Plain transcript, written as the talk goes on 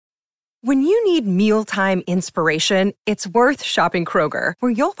When you need mealtime inspiration, it's worth shopping Kroger,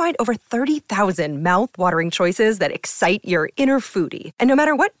 where you'll find over 30,000 mouth-watering choices that excite your inner foodie. And no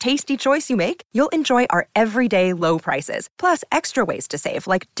matter what tasty choice you make, you'll enjoy our everyday low prices, plus extra ways to save,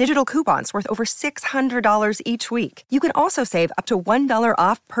 like digital coupons worth over $600 each week. You can also save up to $1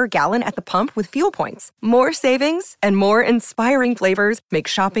 off per gallon at the pump with fuel points. More savings and more inspiring flavors make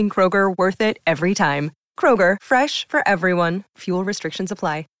shopping Kroger worth it every time. Kroger, fresh for everyone. Fuel restrictions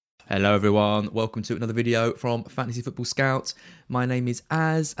apply. Hello everyone, welcome to another video from Fantasy Football Scout. My name is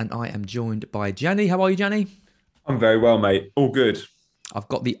Az and I am joined by Gianni. How are you, Gianni? I'm very well, mate. All good. I've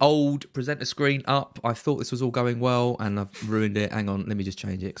got the old presenter screen up. I thought this was all going well and I've ruined it. Hang on, let me just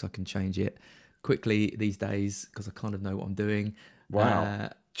change it because I can change it quickly these days because I kind of know what I'm doing. Wow.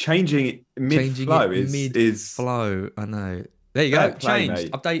 Changing mid-flow is... Mid-flow, I know. There you go. Changed,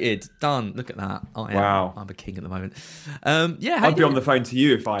 mate. Updated, done. Look at that. I'm a king at the moment. I'd be on the phone to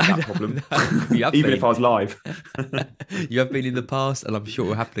you if I had that problem. Even if I was live. You have been in the past, and I'm sure it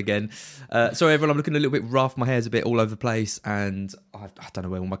will happen again. Sorry, everyone. I'm looking a little bit rough. My hair's a bit all over the place, and I don't know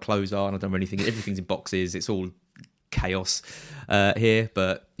where all my clothes are, and I don't know anything. Everything's in boxes. It's all chaos here,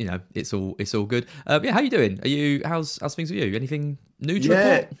 but you know, it's all good. How you doing? How's things with you? Anything new to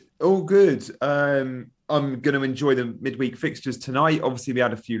report? All good. I'm going to enjoy the midweek fixtures tonight. Obviously, we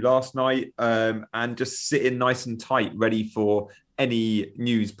had a few last night, and just sitting nice and tight, ready for any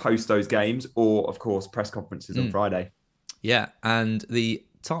news post those games, or of course press conferences on Friday. Yeah, and the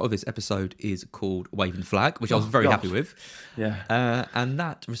title of this episode is called Waving Flag, which I was very happy with. Yeah, and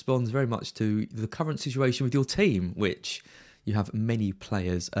that responds very much to the current situation with your team, which you have many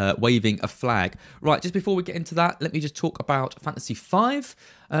players waving a flag. Right, just before we get into that, let me just talk about Fantasy 5.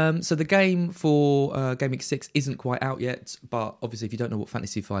 So the game for Game Week 6 isn't quite out yet, but obviously if you don't know what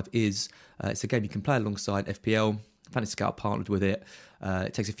Fantasy 5 is, it's a game you can play alongside FPL. Fantasy Scout partnered with it.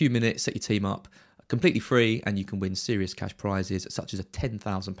 It takes a few minutes, set your team up, completely free, and you can win serious cash prizes, such as a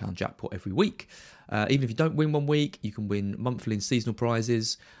 £10,000 jackpot every week. Even if you don't win one week, you can win monthly and seasonal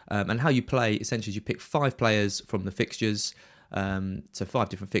prizes. And how you play, essentially, is you pick 5 players from the fixtures, so 5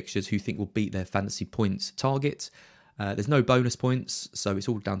 different fixtures who you think will beat their fantasy points target. There's no bonus points, so it's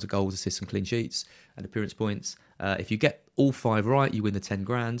all down to goals, assists and clean sheets and appearance points. If you get all 5 right, you win the 10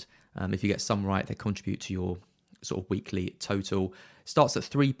 grand. If you get some right, they contribute to your sort of weekly total. Starts at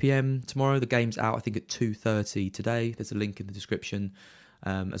 3 p.m. tomorrow. The game's out, I think, at 2:30 today. There's a link in the description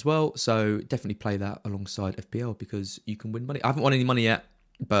as well. So definitely play that alongside FPL because you can win money. I haven't won any money yet,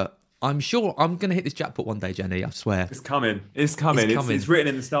 but I'm sure I'm going to hit this jackpot one day, Jenny. I swear. It's coming. It's written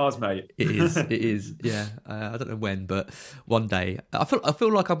in the stars, mate. It is. Yeah. I don't know when, but one day. I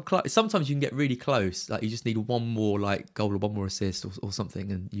feel like I'm close. Sometimes you can get really close. Like you just need one more like goal or one more assist or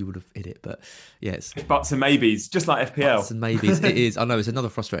something, and you would have hit it. But yeah, it's buts and maybes, just like FPL. Buts and maybes. It is. I know it's another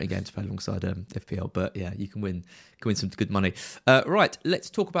frustrating game to play alongside FPL, but yeah, you can win some good money. Right,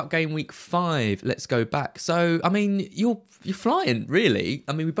 let's talk about game week 5. Let's go back. So, I mean, you're flying, really.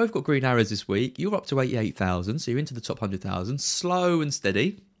 I mean, we both got green arrows this week. You're up to 88,000, so you're into the top 100,000. Slow and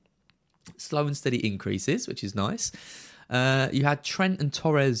steady increases, which is nice. You had Trent and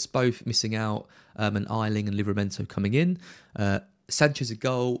Torres both missing out, and Eiling and Livramento coming in. Sanchez a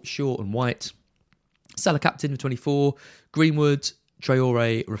goal, Shaw and White. Salah captain for 24. Greenwood,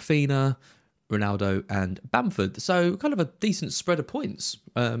 Traore, Rafinha, Ronaldo and Bamford. So kind of a decent spread of points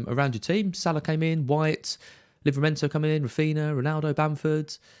around your team. Salah came in, White, Livramento coming in, Rafinha, Ronaldo,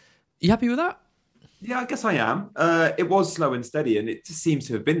 Bamford. You happy with that? Yeah, I guess I am. It was slow and steady, and it just seems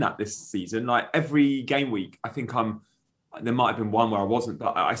to have been that this season. Like every game week, I think there might have been one where I wasn't,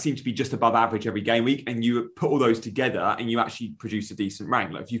 but I seem to be just above average every game week. And you put all those together and you actually produce a decent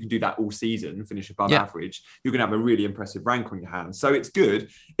rank. Like if you can do that all season and finish above average, you're going to have a really impressive rank on your hands. So it's good.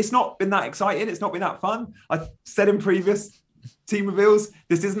 It's not been that exciting. It's not been that fun. I said in previous team reveals,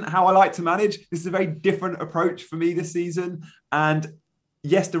 this isn't how I like to manage. This is a very different approach for me this season. And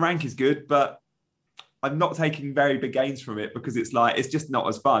yes, the rank is good, but I'm not taking very big gains from it because it's just not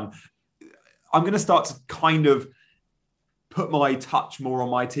as fun. I'm going to start to kind of put my touch more on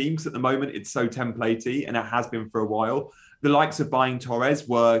my team because at the moment it's so templatey and it has been for a while. The likes of buying Torres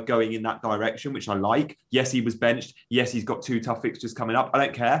were going in that direction, which I like. Yes, he was benched. Yes, he's got 2 tough fixtures coming up. I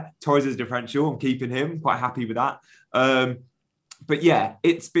don't care. Torres is a differential. I'm keeping him. Quite happy with that. But yeah,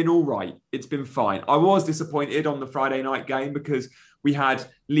 it's been all right. It's been fine. I was disappointed on the Friday night game because we had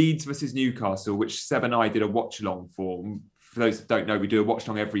Leeds versus Newcastle, which Seb and I did a watch along for. For those that don't know, we do a watch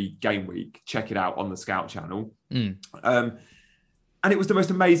along every game week. Check it out on the Scout channel. And it was the most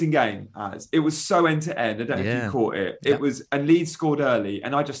amazing game. As it was so end to end. I don't know if you caught it. It was, and Leeds scored early.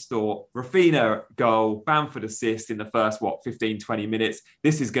 And I just thought, Rafinha goal, Bamford assist in the first, 15, 20 minutes.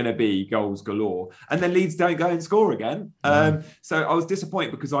 This is going to be goals galore. And then Leeds don't go and score again. So I was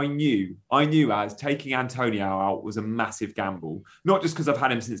disappointed because I knew as taking Antonio out was a massive gamble. Not just because I've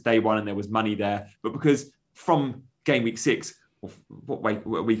had him since day one and there was money there, but because from game week 6, what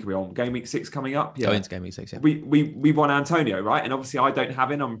week are we on? Game week 6 coming up? Yeah. Going into game week 6, yeah. We won Antonio, right? And obviously I don't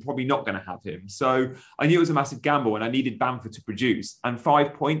have him. I'm probably not going to have him. So I knew it was a massive gamble and I needed Bamford to produce. And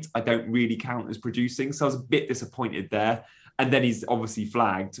 5 points, I don't really count as producing. So I was a bit disappointed there. And then he's obviously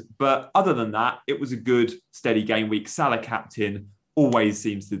flagged. But other than that, it was a good, steady game week. Salah captain always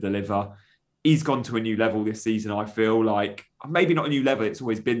seems to deliver. He's gone to a new level this season, I feel like. Maybe not a new level, it's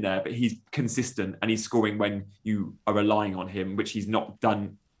always been there, but he's consistent and he's scoring when you are relying on him, which he's not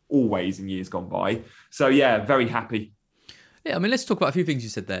done always in years gone by. So, yeah, very happy. Yeah, I mean, let's talk about a few things you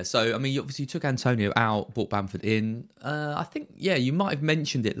said there. So, I mean, obviously you took Antonio out, brought Bamford in. I think, yeah, you might have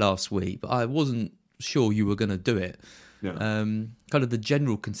mentioned it last week, but I wasn't sure you were going to do it. Yeah. Kind of the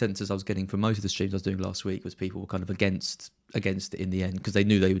general consensus I was getting from most of the streams I was doing last week was people were kind of against it in the end because they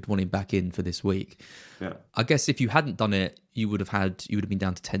knew they would want him back in for this week. Yeah. I guess if you hadn't done it, you would have been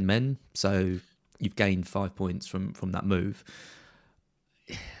down to 10 men. So you've gained 5 points from that move.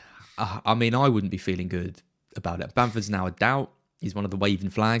 I mean, I wouldn't be feeling good about it. Bamford's now a doubt. He's one of the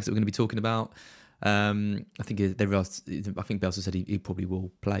waving flags that we're going to be talking about. I think Bielsa said he probably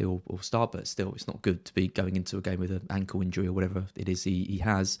will play or start, but still, it's not good to be going into a game with an ankle injury or whatever it is he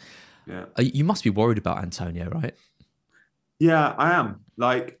has. Yeah, you must be worried about Antonio, right? Yeah, I am.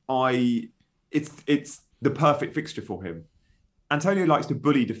 It's the perfect fixture for him. Antonio likes to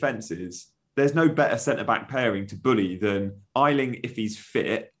bully defences. There's no better centre back pairing to bully than Ayling if he's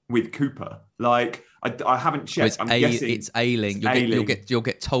fit with Cooper. I haven't checked. I'm guessing it's Ayling. You'll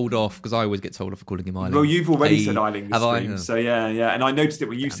get told off because I always get told off for calling him Ayling. Well, you've already said Ayling this stream, so yeah. And I noticed it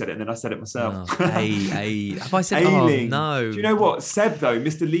when you said it, and then I said it myself. Have I said Ayling? Oh, no. Do you know what Seb though,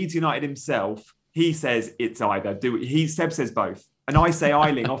 Mr. Leeds United himself? He says it's either. Seb says both, and I say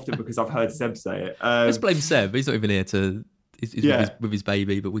Ayling often because I've heard Seb say it. Let's blame Seb. He's not even here to. He's with his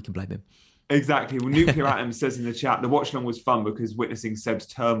baby, but we can blame him. Exactly. Well, Nuclear Atom says in the chat, the watch along was fun because witnessing Seb's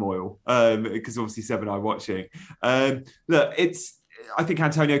turmoil, because obviously Seb and I are watching. Look, I think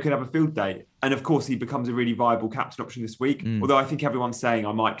Antonio could have a field day. And of course, he becomes a really viable captain option this week. Although I think everyone's saying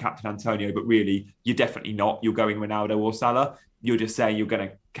I might captain Antonio, but really, you're definitely not. You're going Ronaldo or Salah. You're just saying you're going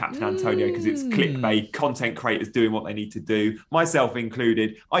to captain Antonio because it's clickbait, content creators doing what they need to do, myself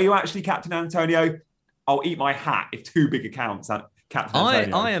included. Are you actually captain Antonio? I'll eat my hat if 2 big accounts captain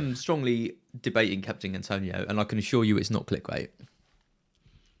Antonio. I am strongly debating captain Antonio, and I can assure you it's not clickbait.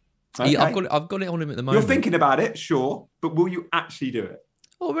 Okay. I've got it on him at the moment. You're thinking about it, sure, but will you actually do it?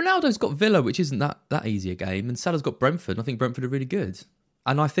 Well, Ronaldo's got Villa, which isn't that easy a game, and Salah's got Brentford. And I think Brentford are really good,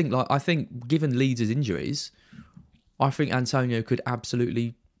 and I think given Leeds' injuries, I think Antonio could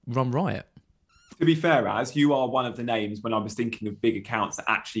absolutely run riot. To be fair, as you are one of the names when I was thinking of big accounts that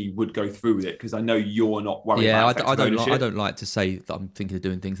actually would go through with it, because I know you're not worried about ownership. I don't like to say that I'm thinking of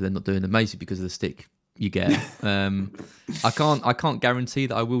doing things and then not doing them, mostly because of the stick you get. I can't guarantee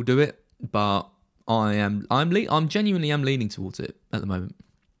that I will do it, but I'm genuinely leaning towards it at the moment.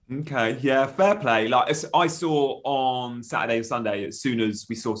 Okay, yeah, fair play. Like I saw on Saturday and Sunday, as soon as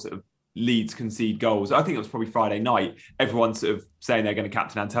we saw sort of Leeds concede goals, I think it was probably Friday night, everyone sort of saying they're going to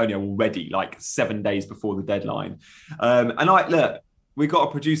captain Antonio already, like 7 days before the deadline. Look, we got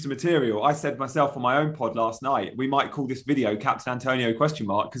to produce the material. I said myself on my own pod last night, we might call this video Captain Antonio ?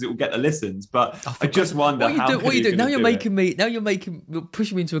 Because it will get the listens. But I just wonder what you do. Now you're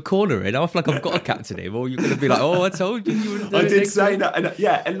pushing me into a corner, and I feel like I've got to captain him, or you're going to be like, "Oh, I told you you wouldn't do it." I did say that,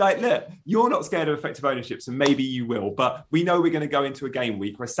 and look, you're not scared of effective ownership, so maybe you will. But we know we're going to go into a game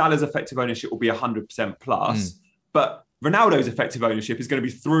week where Salah's effective ownership will be 100% plus, but Ronaldo's effective ownership is going to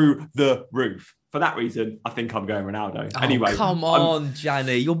be through the roof. For that reason, I think I'm going Ronaldo. Anyway, come on,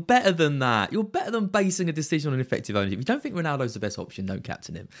 Gianni. You're better than that. You're better than basing a decision on an effective ownership. If you don't think Ronaldo's the best option, don't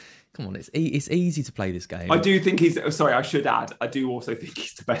captain him. Come on, it's easy to play this game. I do think I should add, I do also think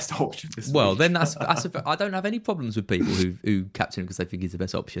he's the best option this week. Then I don't have any problems with people who captain him because they think he's the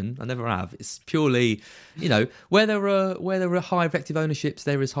best option. I never have. It's purely, where there are high effective ownerships,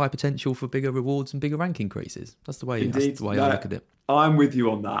 there is high potential for bigger rewards and bigger rank increases. That's the way I look at it. I'm with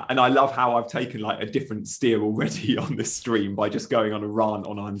you on that. And I love how I've taken like a different steer already on this stream by just going on a rant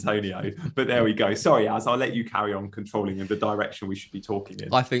on Antonio. But there we go. Sorry, Az, I'll let you carry on controlling in the direction we should be talking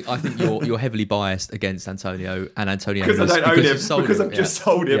in. I think you're heavily biased against Antonio and Antonio. Because I don't own him. Because I've just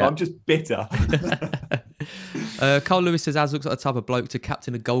sold him. Yeah. I'm just bitter. Carl Lewis says, Az looks like the type of bloke to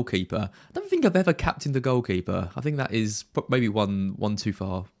captain a goalkeeper. I don't think I've ever captained a goalkeeper. I think that is maybe one too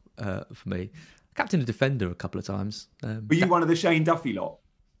far for me. I captained a defender a couple of times. Were you one of the Shane Duffy lot?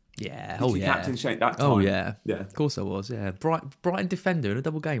 Yeah. Did you captain Shane that time? Oh yeah. Yeah. Of course I was. Yeah. Brighton defender in a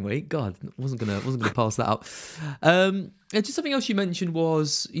double game week. God, wasn't gonna pass that up. Just something else you mentioned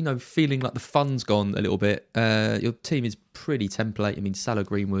was, feeling like the fun's gone a little bit. Your team is pretty template. I mean, Salah,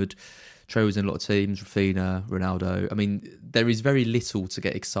 Greenwood, Trey was in a lot of teams, Rafinha, Ronaldo. I mean, there is very little to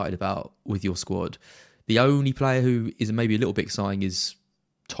get excited about with your squad. The only player who is maybe a little bit exciting is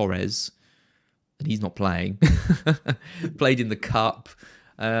Torres, and he's not playing. Played in the cup.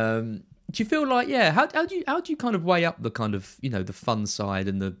 Do you feel like, how do you kind of weigh up the kind of, the fun side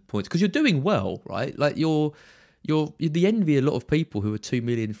and the points? Because you're doing well, right? Like you're the envy of a lot of people who are 2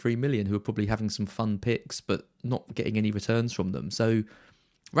 million, 3 million, who are probably having some fun picks but not getting any returns from them. So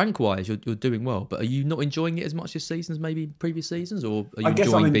rank-wise, you're doing well, but are you not enjoying it as much this season as maybe previous seasons, or are you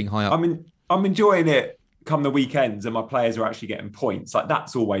enjoying being high up? I'm enjoying it come the weekends and my players are actually getting points. Like,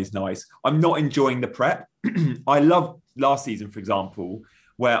 that's always nice. I'm not enjoying the prep. I love last season, for example,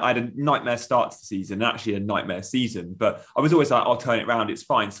 where I had a nightmare start to the season and actually a nightmare season. But I was always like, I'll turn it around, it's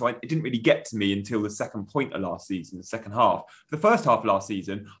fine. So it didn't really get to me until the second point of last season, the second half. For the first half of last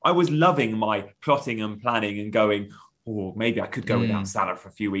season, I was loving my plotting and planning and going, maybe I could go without Salah for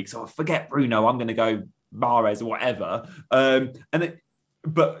a few weeks. Or forget Bruno, I'm going to go Mahrez or whatever.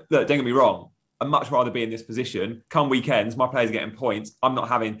 But look, don't get me wrong, I'd much rather be in this position. Come weekends, my players are getting points. I'm not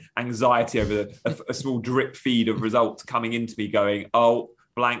having anxiety over a small drip feed of results coming into me going,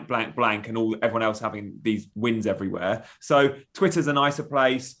 blank, blank, blank, and everyone else having these wins everywhere. So Twitter's a nicer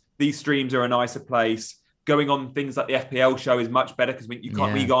place. These streams are a nicer place. Going on things like the FPL show is much better because when you go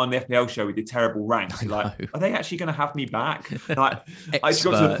on the FPL show with your terrible ranks, you're like, are they actually going to have me back? Like, I just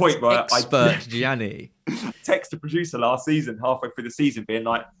got to the point where Gianni text the producer last season, halfway through the season, being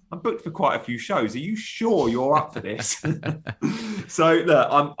like, I'm booked for quite a few shows. Are you sure you're up for this? So look,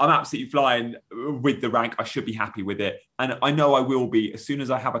 I'm absolutely flying with the rank. I should be happy with it. And I know I will be as soon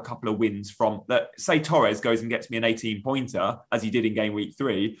as I have a couple of wins from, say Torres goes and gets me an 18-pointer, as he did in game week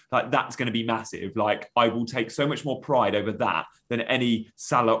 3, like that's going to be massive. Like, I will take so much more pride over that than any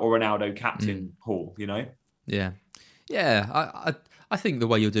Salah or Ronaldo captain haul, Yeah. Yeah, I think the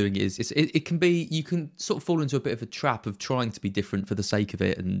way you're doing it is it can be, you can sort of fall into a bit of a trap of trying to be different for the sake of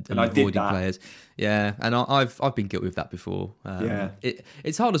it and avoiding players. Yeah, and I've been guilty of that before.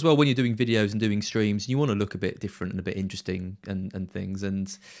 It's hard as well when you're doing videos and doing streams. You want to look a bit different and a bit interesting and things.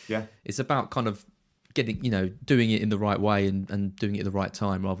 And it's about kind of getting, doing it in the right way and doing it at the right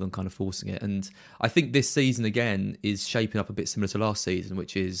time rather than kind of forcing it. And I think this season again is shaping up a bit similar to last season,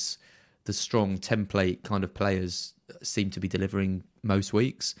 which is the strong template kind of players seem to be delivering most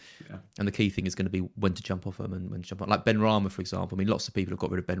weeks. And the key thing is going to be when to jump off them and when to jump on. Like Ben Rama, for example. I mean, lots of people have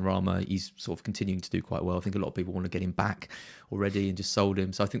got rid of Ben Rama. He's sort of continuing to do quite well. I think a lot of people want to get him back already and just sold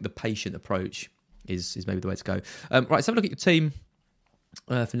him. So I think the patient approach is maybe the way to go. Right, let's have a look at your team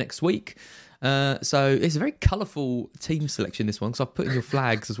for next week. So it's a very colourful team selection, this one, because I've put in your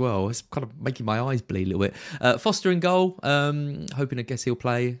flags as well. It's kind of making my eyes bleed a little bit. Foster in goal, hoping, I guess he'll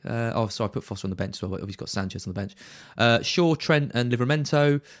play. I put Foster on the bench as well. He's got Sanchez on the bench. Shaw, Trent and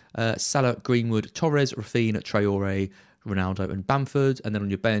Livramento. Salah, Greenwood, Torres, Rafinha, Traore, Ronaldo and Bamford. And then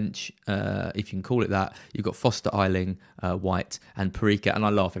on your bench, if you can call it that, you've got Foster, Ayling, White and Parika. And I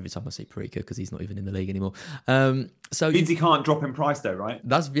laugh every time I see Parika because he's not even in the league anymore. So means he can't drop in price though, right?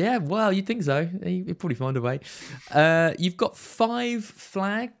 Well, you'd think so. He'd probably find a way. You've got 5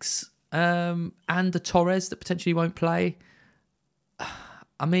 flags and a Torres that potentially won't play.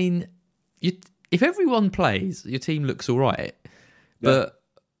 I mean, if everyone plays, your team looks all right. But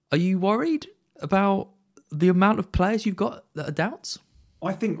are you worried about the amount of players you've got that are doubts?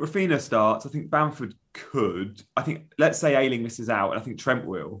 I think Rafinha starts. I think Bamford could. I think, let's say Ayling misses out, and I think Trent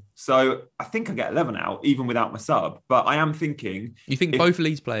will. So I think I get 11 out, even without my sub. But I am thinking... You think both of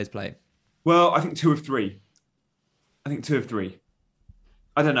these players play? Well, I think 2 of 3. I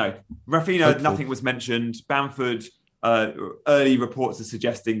don't know. Rafinha, hopeful. Nothing was mentioned. Bamford, early reports are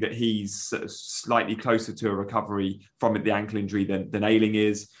suggesting that he's slightly closer to a recovery from the ankle injury than Ayling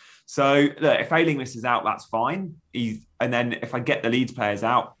is. So look, if Ayling misses out, that's fine. And then if I get the Leeds players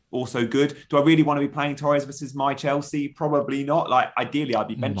out, also good. Do I really want to be playing Torres versus my Chelsea? Probably not. Like, ideally, I'd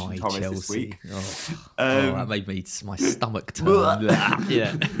be benching Torres Chelsea this week. That made my stomach turn.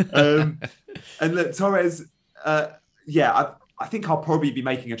 And look, Torres, I think I'll probably be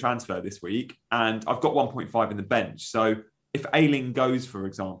making a transfer this week, and I've got 1.5 in the bench. So if Ayling goes, for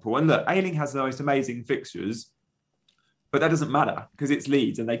example, and look, Ayling has the most amazing fixtures. But that doesn't matter because it's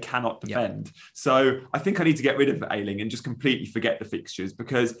Leeds and they cannot defend. Yep. So I think I need to get rid of Ayling and just completely forget the fixtures,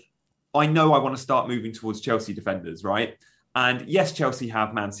 because I know I want to start moving towards Chelsea defenders, right? And yes, Chelsea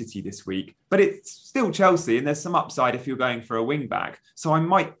have Man City this week, but it's still Chelsea and there's some upside if you're going for a wing back. So I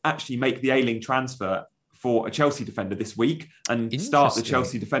might actually make the Ayling transfer for a Chelsea defender this week and start the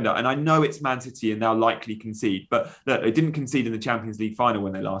Chelsea defender. And I know it's Man City and they'll likely concede, but look, they didn't concede in the Champions League final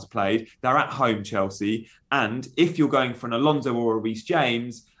when they last played. They're at home, Chelsea. And if you're going for an Alonso or a Reece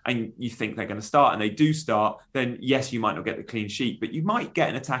James and you think they're going to start and they do start, then yes, you might not get the clean sheet, but you might get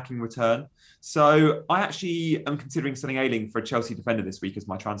an attacking return. So I actually am considering selling Ayling for a Chelsea defender this week as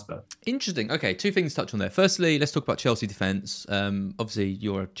my transfer. Interesting. Okay, two things to touch on there. Firstly, let's talk about Chelsea defence. Obviously,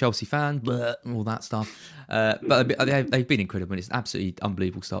 you're a Chelsea fan, all that stuff. But they've been incredible. It's an absolutely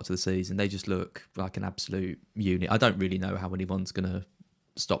unbelievable start to the season. They just look like an absolute unit. I don't really know how anyone's going to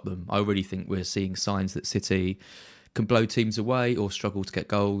stop them. I really think we're seeing signs that City can blow teams away or struggle to get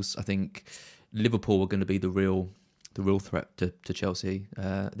goals. I think Liverpool are going to be the real threat to Chelsea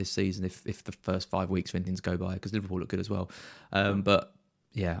this season if the first 5 weeks or anything's go by, because Liverpool look good as well. But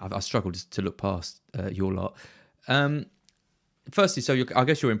yeah, I struggled to look past your lot. Firstly, so I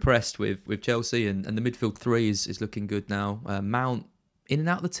guess you're impressed with Chelsea and the midfield three is looking good now. Mount in and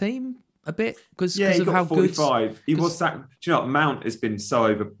out of the team a bit because he of got how 45. Good. He was sacked. Do you know what? Mount has been so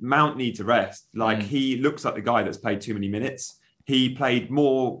over. Mount needs a rest. He looks like the guy that's played too many minutes. He played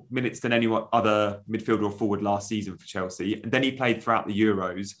more minutes than any other midfielder or forward last season for Chelsea. And then he played throughout the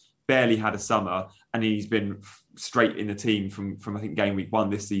Euros, barely had a summer, and he's been straight in the team from I think game week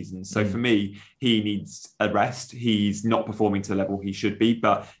 1 this season. So for me, he needs a rest. He's not performing to the level he should be,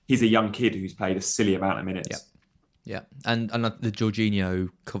 but he's a young kid who's played a silly amount of minutes. Yeah. And the Jorginho,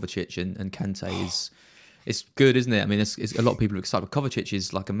 Kovacic and Kante it's good, isn't it? I mean, it's a lot of people are excited. Kovacic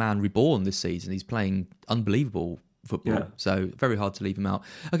is like a man reborn this season. He's playing unbelievable football, so very hard to leave him out.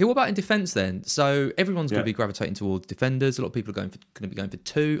 Okay, what about in defence then? So everyone's going to be gravitating towards defenders. A lot of people are going to be going for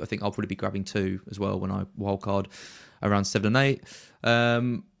 2. I think I'll probably be grabbing 2 as well when I wildcard around 7 and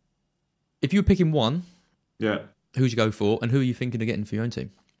 8. If you were picking 1, who'd you go for, and who are you thinking of getting for your own team?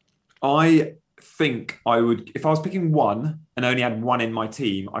 I think I would, if I was picking 1 and only had 1 in my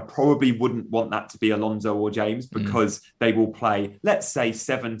team, I probably wouldn't want that to be Alonso or James, because they will play, let's say,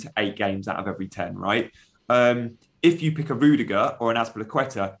 7 to 8 games out of every 10, right? If you pick a Rudiger or an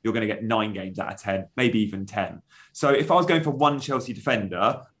Azpilicueta, you're going to get 9 games out of 10, maybe even 10. So if I was going for 1 Chelsea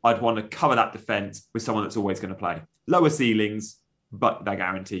defender, I'd want to cover that defence with someone that's always going to play. Lower ceilings, but they're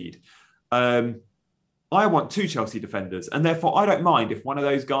guaranteed. I want 2 Chelsea defenders, and therefore I don't mind if one of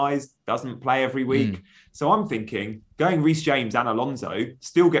those guys doesn't play every week. So I'm thinking going Reece James and Alonso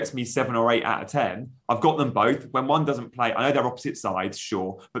still gets me 7 or 8 out of 10. I've got them both. When one doesn't play, I know they're opposite sides,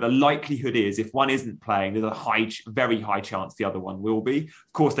 sure, but the likelihood is if one isn't playing, there's a very high chance the other one will be.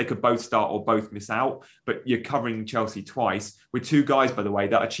 Of course, they could both start or both miss out, but you're covering Chelsea twice with 2 guys, by the way,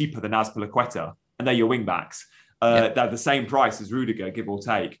 that are cheaper than Azpilicueta, and they're your wing backs. They're the same price as Rudiger, give or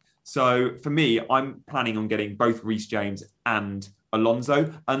take. So for me, I'm planning on getting both Reece James and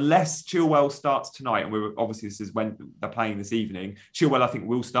Alonso, unless Chilwell starts tonight. And obviously this is when they're playing this evening. Chilwell, I think,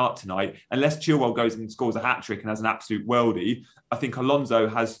 will start tonight. Unless Chilwell goes and scores a hat-trick and has an absolute worldie, I think Alonso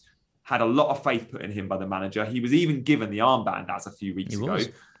has had a lot of faith put in him by the manager. He was even given the armband as a few weeks ago.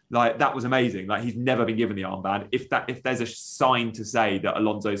 Like, that was amazing. Like, he's never been given the armband. If there's a sign to say that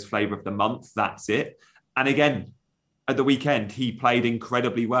Alonso's flavour of the month, that's it. And again, at the weekend, he played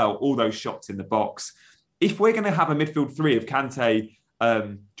incredibly well. All those shots in the box. If we're going to have a midfield 3 of Kante,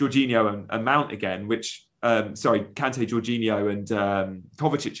 Jorginho and Mount again, Kante, Jorginho and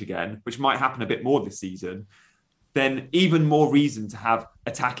Kovacic again, which might happen a bit more this season, then even more reason to have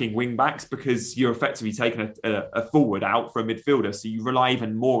attacking wing backs, because you're effectively taking a forward out for a midfielder. So you rely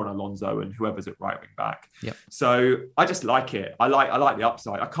even more on Alonso and whoever's at right wing back. Yep. So I just like it. I like the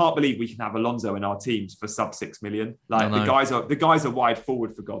upside. I can't believe we can have Alonso in our teams for sub 6 million. Like, the guys are wide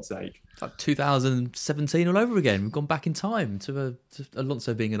forward, for God's sake. It's like 2017 all over again. We've gone back in time to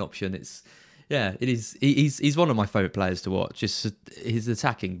Alonso being an option. Yeah, it is. He's one of my favourite players to watch. Just his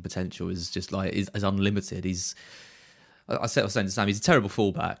attacking potential is just like is unlimited. I was saying to Sam, he's a terrible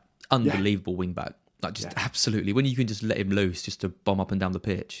fullback, unbelievable wing back. Like, just absolutely, when you can just let him loose, just to bomb up and down the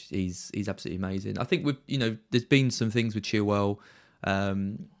pitch, he's absolutely amazing. I think there's been some things with Chilwell,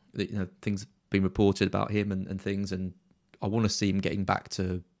 things been reported about him and things, and I want to see him getting back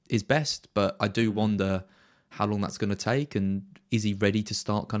to his best, but I do wonder how long that's going to take, and is he ready to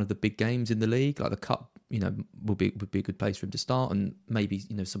start kind of the big games in the league? Like the Cup, would be a good place for him to start, and maybe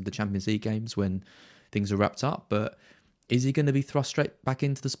some of the Champions League games when things are wrapped up. But is he going to be thrust straight back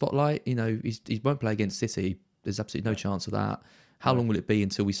into the spotlight? He won't play against City There's absolutely no chance of that. How long will it be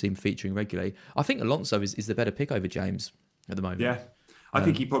until we see him featuring regularly? I think Alonso is the better pick over James at the moment. Yeah, I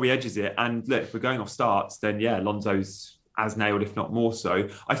think he probably edges it. And look, if we're going off starts, then yeah, Alonso's as nailed, if not more so.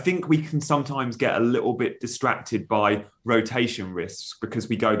 I think we can sometimes get a little bit distracted by rotation risks because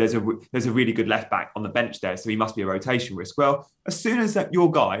we go, there's a really good left back on the bench there, so he must be a rotation risk. Well, as soon as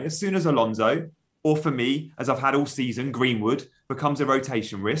as soon as Alonso, or for me, as I've had all season, Greenwood becomes a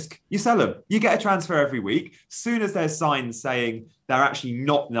rotation risk, you sell them. You get a transfer every week. As soon as there's signs saying they're actually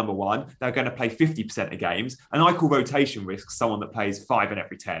not number one, they're going to play 50% of games. And I call rotation risk someone that plays 5 in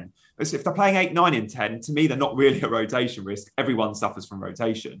every 10. But if they're playing 8, 9 in 10, to me, they're not really a rotation risk. Everyone suffers from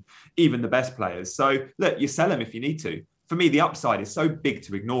rotation, even the best players. So look, you sell them if you need to. For me, the upside is so big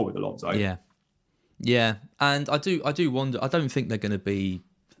to ignore with Alonso. Yeah. And I do wonder, I don't think they're going to be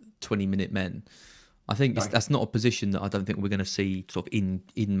 20-minute men. I think that's not a position that I don't think we're going to see sort of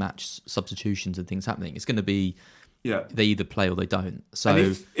in-match substitutions and things happening. It's going to be they either play or they don't. So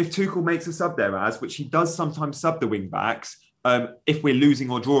and if Tuchel makes a sub there, which he does sometimes sub the wing-backs, if we're losing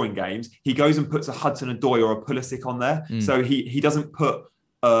or drawing games, he goes and puts a Hudson-Odoi or a Pulisic on there. So he doesn't put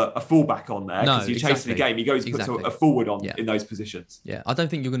a fullback on there because you're chasing the game. He goes and puts a forward on in those positions. Yeah, I don't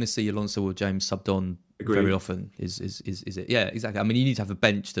think you're going to see Alonso or James subbed on very often. Is it? Yeah, exactly. I mean, you need to have a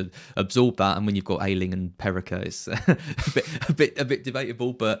bench to absorb that, and when you've got Ayling and Perica, it's a bit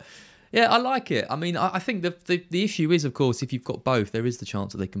debatable. But yeah, I like it. I mean, I think the issue is, of course, if you've got both, there is the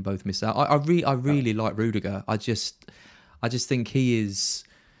chance that they can both miss out. I really like Rudiger. I just think he's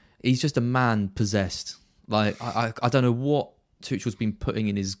just a man possessed. Like I don't know what Tuchel's been putting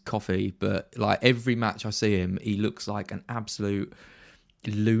in his coffee, but like every match I see him, he looks like an absolute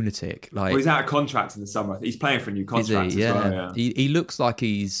lunatic. Like, he's out of contract in the summer. He's playing for a new contract. Yeah. He looks like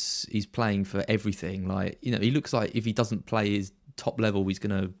he's playing for everything. Like, he looks like if he doesn't play his top level, he's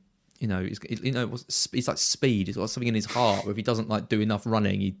gonna, it's like speed. It's got something in his heart where if he doesn't like do enough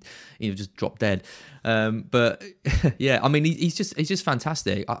running, he'll just drop dead. But yeah, I mean, he's just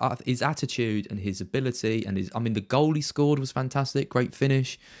fantastic. His attitude and his ability and the goal he scored was fantastic. Great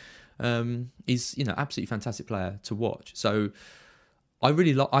finish. He's absolutely fantastic player to watch. So I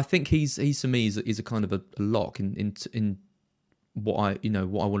really I think he's for me is a kind of a lock in what I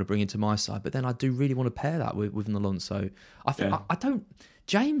want to bring into my side. But then I do really want to pair that with an Alonso. I think I don't.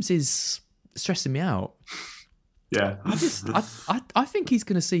 James is stressing me out. Yeah, I think he's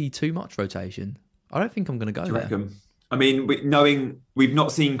going to see too much rotation. I don't think I'm going to go there. Reckon? I mean, knowing we've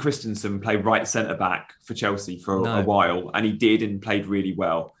not seen Christensen play right centre back for Chelsea for a while, and he did and played really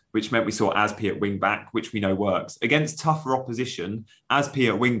well, which meant we saw Aspi at wing back, which we know works against tougher opposition. Aspi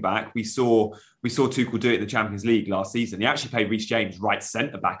at wing back, we saw Tuchel do it in the Champions League last season. He actually played Reece James right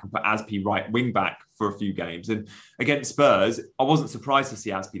centre back and put Aspi right wing back for a few games. And against Spurs, I wasn't surprised to see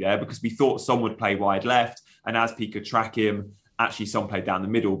Aspi there because we thought Son would play wide left and Aspi could track him. Actually, Son played down the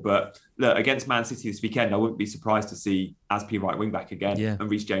middle. But look, against Man City this weekend, I wouldn't be surprised to see Aspi right wing back again and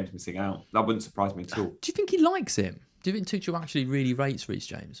Reece James missing out. That wouldn't surprise me at all. Do you think he likes him? Do you think Tuchel actually really rates Reece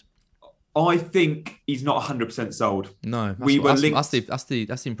James? I think he's not 100% sold. No, that's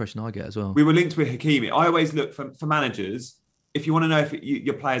the impression I get as well. We were linked with Hakimi. I always look for managers. If you want to know if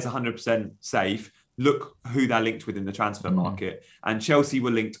your player's 100% safe, look who they're linked with in the transfer market. And Chelsea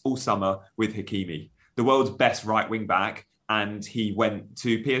were linked all summer with Hakimi, the world's best right wing back, and he went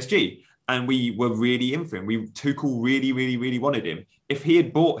to PSG. And we were really in for him. Tuchel really, really, really wanted him. If he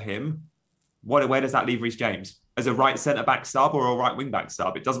had bought him, where does that leave Reece James? As a right centre-back sub or a right wing-back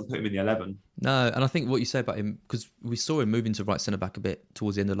sub? It doesn't put him in the 11. No, and I think what you say about him, because we saw him moving to right centre-back a bit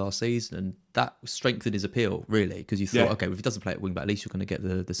towards the end of last season, and that strengthened his appeal, really, because you thought, okay, well, if he doesn't play at wing-back, at least you're going to get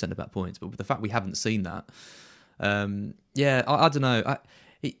the centre-back points. But with the fact we haven't seen that, I don't know.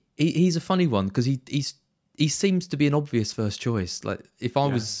 He's a funny one, because he seems to be an obvious first choice. Like, if I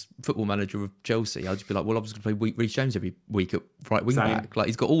was football manager of Chelsea, I'd just be like, well, I'm just going to play Reece James every week at right wing back. Like,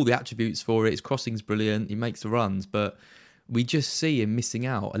 he's got all the attributes for it. His crossing's brilliant. He makes the runs, but we just see him missing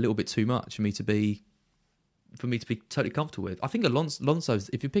out a little bit too much for me to be totally comfortable with. I think Alonso's,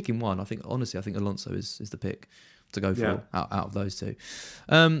 if you're picking one, I think Alonso is the pick to go for out of those two.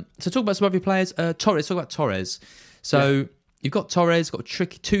 So talk about some other players. Talk about Torres. So you've got Torres, got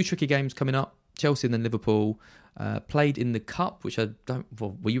two tricky games coming up. Chelsea and then Liverpool, played in the Cup, which I don't...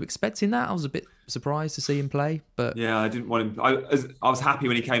 Well, were you expecting that? I was a bit surprised to see him play, but... Yeah, I didn't want him... I was happy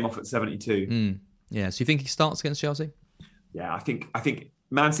when he came off at 72. Yeah, so you think he starts against Chelsea? Yeah, I think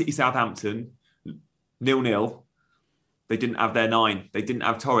Man City, Southampton, 0-0. They didn't have their 9. They didn't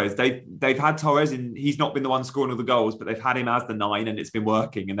have Torres. They've had Torres, and he's not been the one scoring all the goals, but they've had him as the 9, and it's been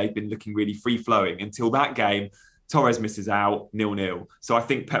working, and they've been looking really free-flowing until that game. Torres misses out, 0-0. So I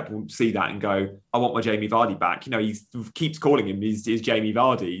think Pep will see that and go, I want my Jamie Vardy back. He keeps calling him his Jamie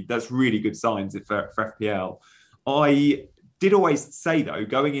Vardy. That's really good signs for FPL. I did always say, though,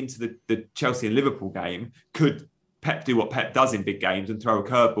 going into the Chelsea and Liverpool game, could Pep do what Pep does in big games and throw a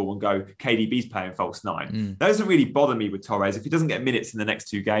curveball and go, KDB's playing false nine? That doesn't really bother me with Torres. If he doesn't get minutes in the next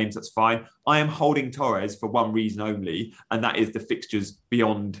 2 games, that's fine. I am holding Torres for one reason only, and that is the fixtures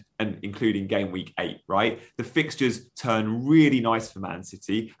beyond and including game week 8, right? The fixtures turn really nice for Man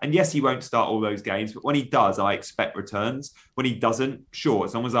City. And yes, he won't start all those games, but when he does, I expect returns. When he doesn't, sure,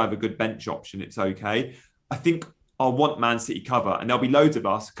 as long as I have a good bench option, it's okay. I think I'll want Man City cover. And there'll be loads of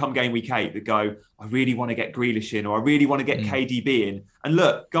us come game week 8 that go, I really want to get Grealish in, or I really want to get KDB in. And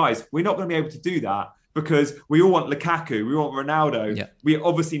look, guys, we're not going to be able to do that because we all want Lukaku, we want Ronaldo, we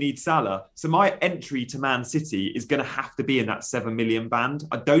obviously need Salah. So my entry to Man City is going to have to be in that 7 million band.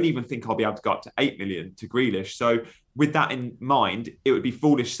 I don't even think I'll be able to go up to 8 million to Grealish. So with that in mind, it would be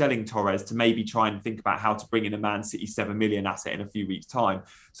foolish selling Torres to maybe try and think about how to bring in a Man City 7 million asset in a few weeks' time.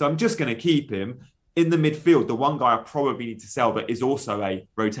 So I'm just going to keep him. In the midfield, the one guy I probably need to sell that is also a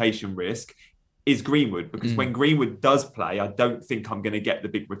rotation risk is Greenwood, because when Greenwood does play, I don't think I'm going to get the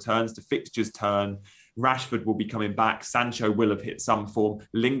big returns. The fixtures turn. Rashford will be coming back. Sancho will have hit some form.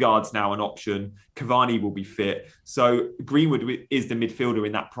 Lingard's now an option. Cavani will be fit. So Greenwood is the midfielder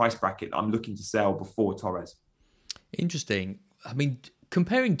in that price bracket that I'm looking to sell before Torres. Interesting. I mean,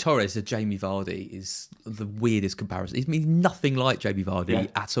 comparing Torres to Jamie Vardy is the weirdest comparison. It means nothing like Jamie Vardy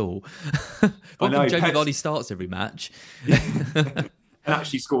at all. I know Jamie Vardy starts every match. And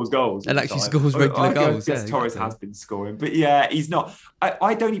actually scores goals. And actually scores regular goals. Yes, Torres has been scoring. But yeah, he's not.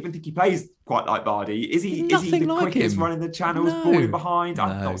 I don't even think he plays quite like Vardy. Is he the like quickest running the channels, balling behind? No.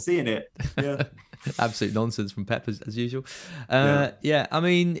 I'm not seeing it. Yeah. Absolute nonsense from Pep as usual. I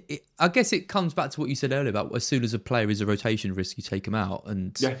mean, I guess it comes back to what you said earlier about as soon as a player is a rotation risk, you take him out,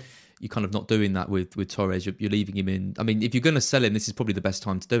 and you're kind of not doing that with Torres. You're leaving him in. I mean, if you're going to sell him, this is probably the best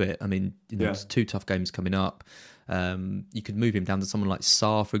time to do it. I mean, it's 2 tough games coming up. You could move him down to someone like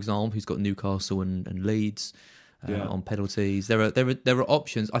Sarr, for example, who's got Newcastle and Leeds on penalties. There are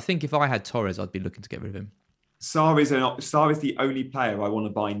options. I think if I had Torres, I'd be looking to get rid of him. Sarr is the only player I want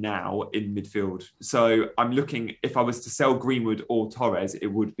to buy now in midfield. So I'm looking, if I was to sell Greenwood or Torres, it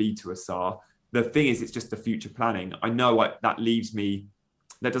would be to a Sarr. The thing is, it's just the future planning. I know that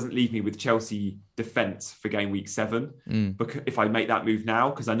doesn't leave me with Chelsea defence for game week 7. Because if I make that move now,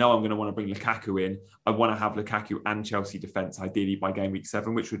 because I know I'm going to want to bring Lukaku in, I want to have Lukaku and Chelsea defence ideally by game week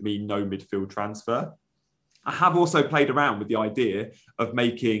 7, which would mean no midfield transfer. I have also played around with the idea of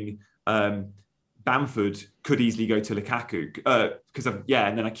making Bamford could easily go to Lukaku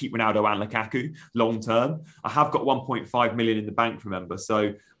and then I keep Ronaldo and Lukaku long term. I have got 1.5 million in the bank, remember,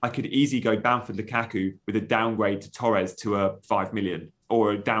 so I could easily go Bamford, Lukaku with a downgrade to Torres to a 5 million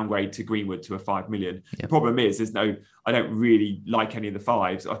or a downgrade to Greenwood to a 5 million. The problem is I don't really like any of the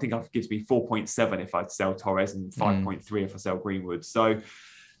fives. I think it gives me 4.7 if I sell Torres and 5.3 if I sell Greenwood. So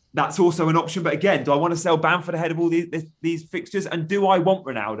that's also an option. But again, do I want to sell Bamford ahead of all these fixtures? And do I want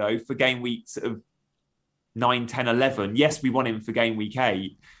Ronaldo for game weeks of 9, 10, 11? Yes, we want him for game week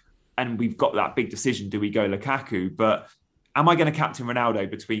 8. And we've got that big decision. Do we go Lukaku? But am I going to captain Ronaldo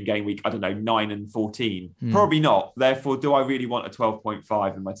between game week, 9 and 14? Probably not. Therefore, do I really want a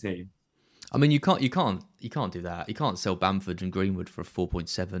 12.5 in my team? I mean, you can't do that. You can't sell Bamford and Greenwood for a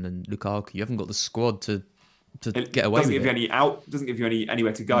 4.7 and Lukaku. You haven't got the squad to get away with it. Doesn't give you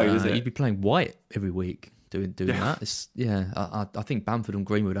anywhere to go, does it? You'd be playing White every week doing that. I think Bamford and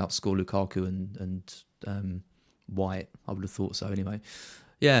Greenwood outscore Lukaku and White. I would have thought so anyway.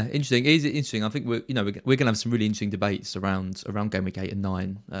 Yeah, interesting. It is interesting. I think we're going to have some really interesting debates around game week 8 and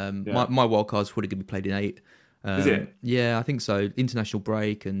 9. My wild card's probably going to be played in 8. Is it? Yeah, I think so. International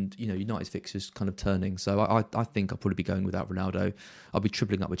break and United's fixtures kind of turning. So I think I'll probably be going without Ronaldo. I'll be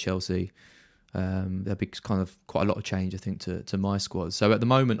tripling up with Chelsea. There'll be kind of quite a lot of change, I think, to my squad. So at the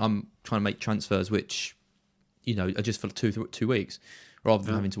moment, I'm trying to make transfers which are just for 2 weeks, rather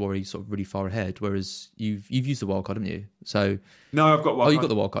than having to worry sort of really far ahead. Whereas you've used the wild card, haven't you? So no, I've got wild card. Oh, you've got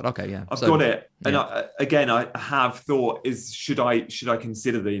the wild card. Okay, yeah, I've got it. And I have thought: should I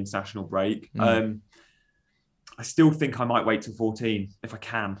consider the international break? I still think I might wait till 14 if I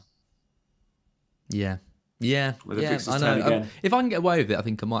can. Yeah, I know. If I can get away with it, I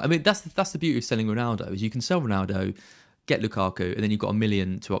think I might. I mean, that's the beauty of selling Ronaldo is you can sell Ronaldo, get Lukaku, and then you've got $1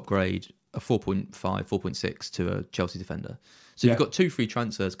 million to upgrade a 4.5, 4.6 to a Chelsea defender. So you've got 2 free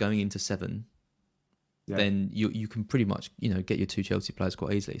transfers going into 7. Yeah. Then you can pretty much get your 2 Chelsea players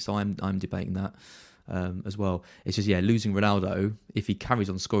quite easily. So I'm debating that as well. It's just losing Ronaldo if he carries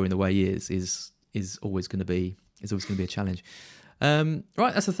on scoring the way he is always going to be is always going to be a challenge. Right,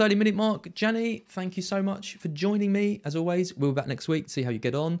 that's the 30-minute mark. Gianni, thank you so much for joining me. As always, we'll be back next week to see how you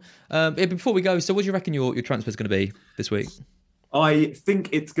get on. Before we go, so what do you reckon your transfer is going to be this week? I think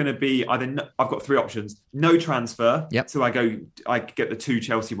it's going to be either. I've got three options: no transfer, so I get the 2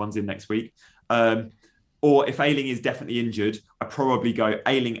 Chelsea ones in next week, or if Ayling is definitely injured, I probably go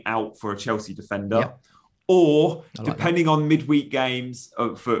Ayling out for a Chelsea defender, or depending on midweek games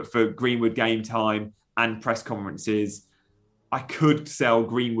for Greenwood game time and press conferences, I could sell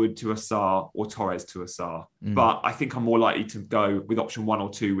Greenwood to a Sarr or Torres to a Sarr, but I think I'm more likely to go with option 1 or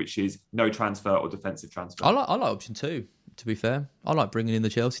 2, which is no transfer or defensive transfer. I like option 2. To be fair, I like bringing in the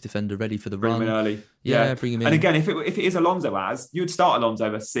Chelsea defender ready for the bring run. Bring him in early. Yeah, bring him in. And again, if it is Alonso you'd start Alonso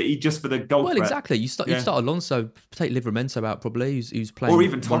versus City just for the goal threat. Exactly. You start Alonso, take Livramento out probably, who's playing or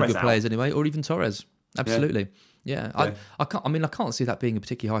even Torres one of your players anyway, or even Torres. Absolutely. Yeah. I can't see that being a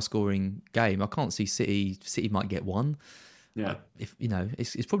particularly high scoring game. I can't see City. City might get one. Yeah. If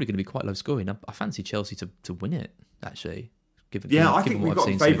it's probably going to be quite low scoring. I fancy Chelsea to win it actually. I think we've got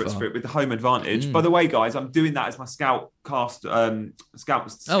favourites for it with the home advantage. By the way, guys, I'm doing that as my scout cast.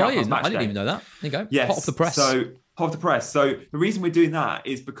 Scout are you? Match I didn't day. even know that. There you go. Yes. Hot off the press. Hot off the press. So the reason we're doing that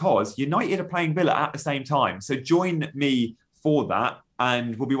is because United are playing Villa at the same time. So join me for that,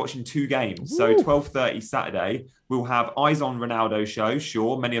 and we'll be watching 2 games. Ooh. So 12:30 Saturday, we'll have Eyes on Ronaldo show.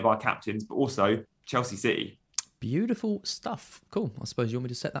 Sure, many of our captains, but also Chelsea City. Beautiful stuff. Cool. I suppose you want me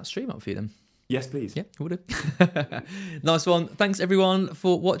to set that stream up for you then. Yes, please. Yeah, would have. Nice one. Thanks, everyone,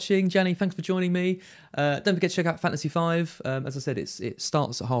 for watching. Gianni, thanks for joining me. Don't forget to check out Fantasy 5. As I said, it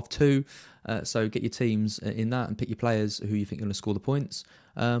starts at 2:30. So get your teams in that and pick your players who you think are going to score the points.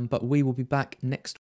 But we will be back next